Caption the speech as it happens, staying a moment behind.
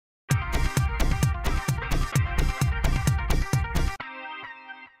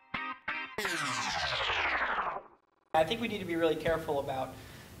I think we need to be really careful about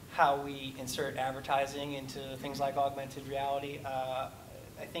how we insert advertising into things like augmented reality. I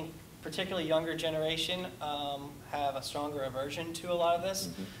think particularly younger generation have a stronger aversion to a lot of this.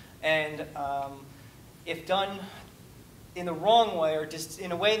 And if done in the wrong way, or just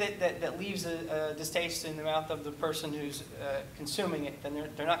in a way that leaves a distaste in the mouth of the person who's consuming it, then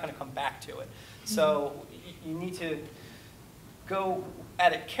they're not going to come back to it. So you need to go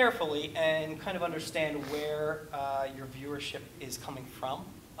at it carefully and kind of understand where your viewership is coming from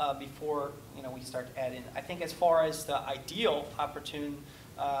before we start to add in. I think as far as the ideal opportune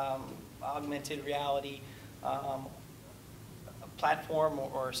augmented reality platform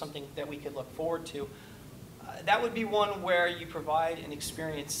or something that we could look forward to, that would be one where you provide an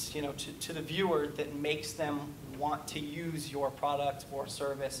experience to the viewer that makes them want to use your product or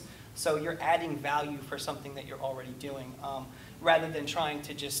service. So you're adding value for something that you're already doing, rather than trying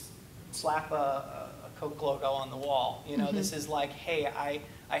to just slap a Coke logo on the wall. This is like, hey,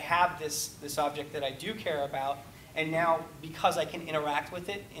 I have this object that I do care about, and now because I can interact with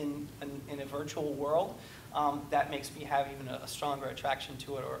it in a virtual world, that makes me have even a stronger attraction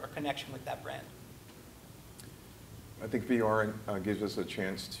to it or a connection with that brand. I think VR gives us a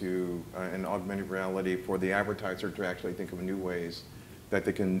chance to, in augmented reality, for the advertiser to actually think of new ways that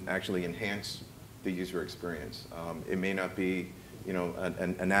they can actually enhance the user experience. It may not be,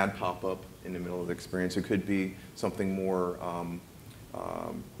 an ad pop-up in the middle of the experience. It could be something more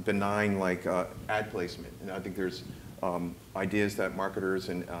benign, like ad placement. And I think there's ideas that marketers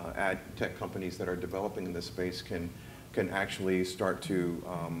and ad tech companies that are developing in this space can actually start to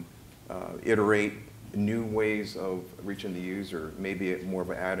iterate new ways of reaching the user. Maybe more of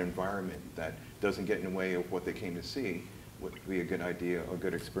an ad environment that doesn't get in the way of what they came to see would be a good idea, a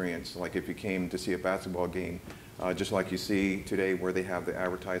good experience. Like if you came to see a basketball game, just like you see today where they have the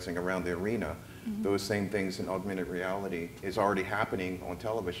advertising around the arena, those same things in augmented reality is already happening on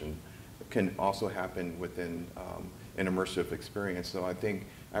television, can also happen within an immersive experience. So I think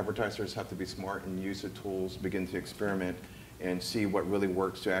advertisers have to be smart and use the tools, begin to experiment, and see what really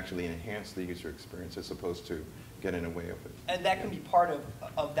works to actually enhance the user experience as opposed to get in the way of it. And that can be part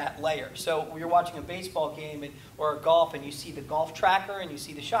of that layer. So when you're watching a baseball game or a golf and you see the golf tracker and you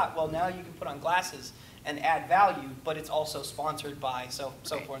see the shot, well, now you can put on glasses and add value, but it's also sponsored by so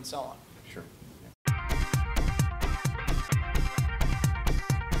forth and so on. Sure.